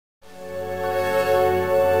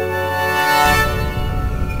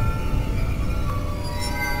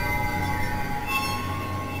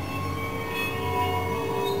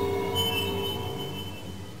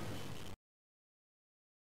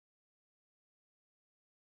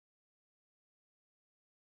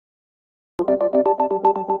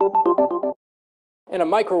In a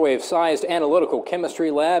microwave-sized analytical chemistry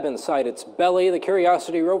lab inside its belly, the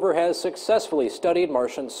Curiosity rover has successfully studied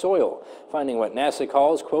Martian soil, finding what NASA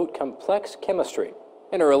calls, quote, complex chemistry.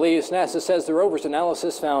 In a release, NASA says the rover's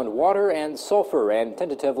analysis found water and sulfur and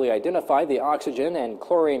tentatively identified the oxygen and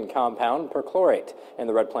chlorine compound perchlorate in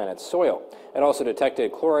the red planet's soil. It also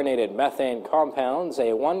detected chlorinated methane compounds,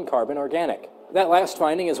 a one-carbon organic. That last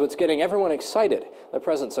finding is what's getting everyone excited. The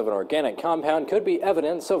presence of an organic compound could be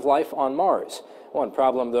evidence of life on Mars. One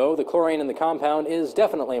problem, though, the chlorine in the compound is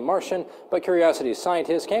definitely Martian, but Curiosity's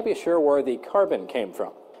scientists can't be sure where the carbon came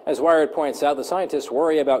from. As Wired points out, the scientists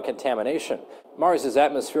worry about contamination. Mars's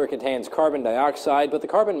atmosphere contains carbon dioxide, but the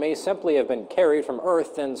carbon may simply have been carried from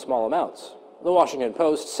Earth in small amounts. The Washington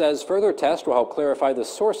Post says further tests will help clarify the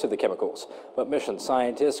source of the chemicals, but mission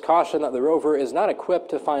scientists caution that the rover is not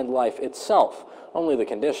equipped to find life itself, only the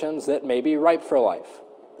conditions that may be ripe for life.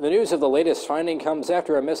 The news of the latest finding comes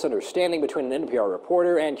after a misunderstanding between an NPR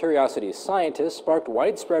reporter and Curiosity's scientists sparked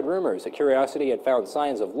widespread rumors that Curiosity had found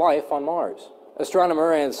signs of life on Mars.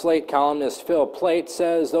 Astronomer and Slate columnist Phil Plait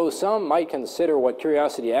says though some might consider what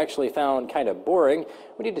Curiosity actually found kind of boring,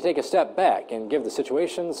 we need to take a step back and give the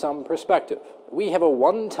situation some perspective. We have a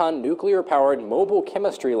 1-ton nuclear-powered mobile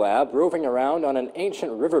chemistry lab roving around on an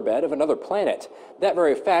ancient riverbed of another planet. That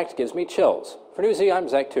very fact gives me chills. For Newsy, I'm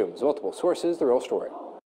Zach Toombs. Multiple sources, the real story.